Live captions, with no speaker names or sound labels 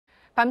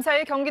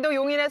밤사이 경기도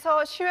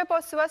용인에서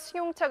시외버스와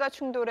승용차가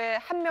충돌해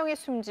 1명이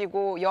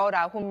숨지고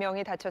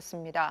 19명이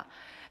다쳤습니다.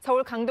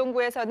 서울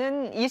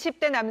강동구에서는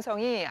 20대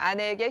남성이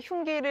아내에게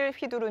흉기를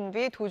휘두른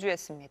뒤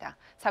도주했습니다.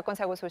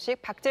 사건-사고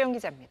소식 박재영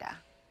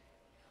기자입니다.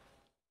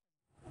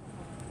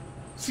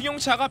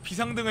 승용차가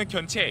비상등을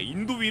켠 채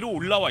인도 위로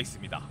올라와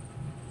있습니다.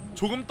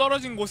 조금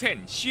떨어진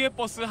곳엔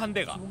시외버스 한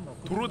대가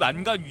도로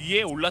난간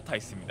위에 올라타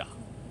있습니다.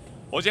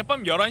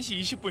 어젯밤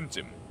 11시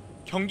 20분쯤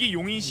경기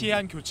용인시의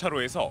한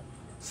교차로에서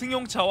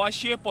승용차와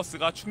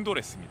시외버스가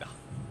충돌했습니다.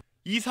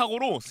 이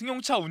사고로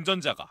승용차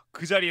운전자가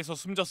그 자리에서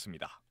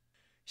숨졌습니다.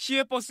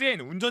 시외버스엔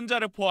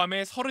운전자를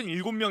포함해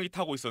 37명이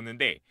타고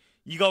있었는데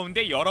이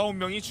가운데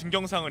 19명이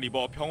중경상을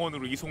입어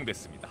병원으로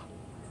이송됐습니다.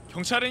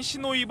 경찰은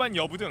신호위반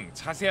여부 등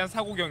자세한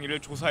사고 경위를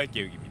조사할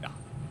계획입니다.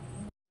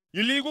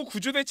 119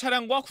 구조대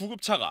차량과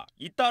구급차가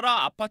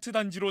잇따라 아파트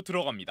단지로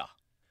들어갑니다.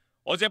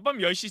 어젯밤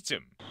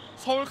 10시쯤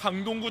서울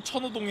강동구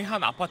천호동의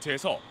한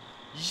아파트에서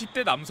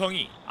 20대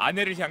남성이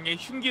아내를 향해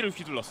흉기를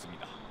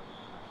휘둘렀습니다.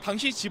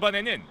 당시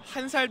집안에는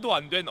 1살도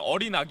안 된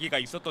어린 아기가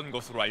있었던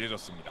것으로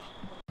알려졌습니다.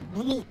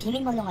 문이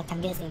비밀번호가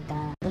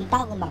잠겨있으니까 문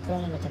따고 막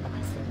그러는 거 제가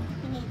봤어요.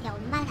 근데 이제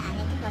엄마는 안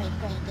해준 거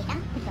있고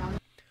애기랑?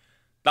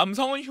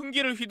 남성은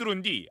흉기를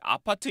휘두른 뒤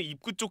아파트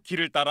입구 쪽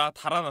길을 따라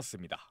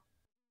달아났습니다.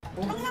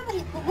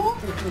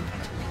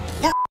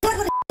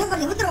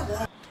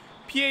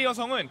 피해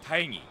여성은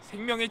다행히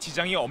생명에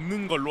지장이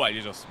없는 걸로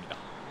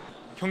알려졌습니다.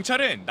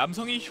 경찰은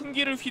남성이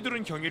흉기를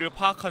휘두른 경위를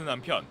파악하는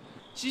한편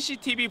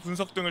CCTV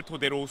분석 등을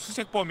토대로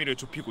수색 범위를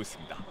좁히고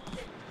있습니다.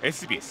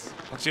 SBS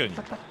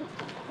박재현입니다.